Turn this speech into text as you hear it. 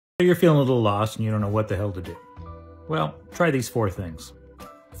You're feeling a little lost and you don't know what the hell to do. Well, try these 4 things.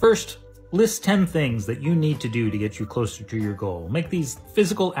 First, list 10 things that you need to do to get you closer to your goal. Make these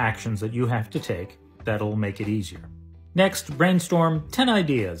physical actions that you have to take that'll make it easier. Next, brainstorm 10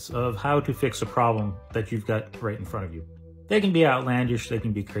 ideas of how to fix a problem that you've got right in front of you. They can be outlandish, they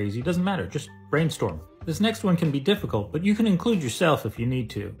can be crazy, it doesn't matter, just brainstorm. This next one can be difficult, but you can include yourself if you need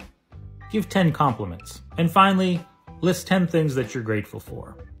to. Give 10 compliments. And finally, list 10 things that you're grateful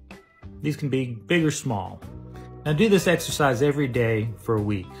for. These can be big or small. Now do this exercise every day for a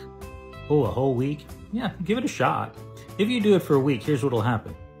week. Oh, a whole week? Yeah, give it a shot. If you do it for a week, here's what'll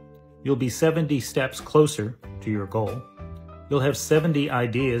happen. You'll be 70 steps closer to your goal. You'll have 70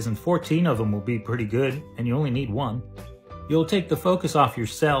 ideas and 14 of them will be pretty good, and you only need 1. You'll take the focus off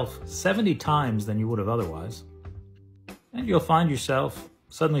yourself 70 times than you would have otherwise. And you'll find yourself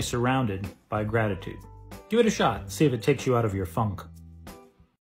suddenly surrounded by gratitude. Give it a shot, see if it takes you out of your funk.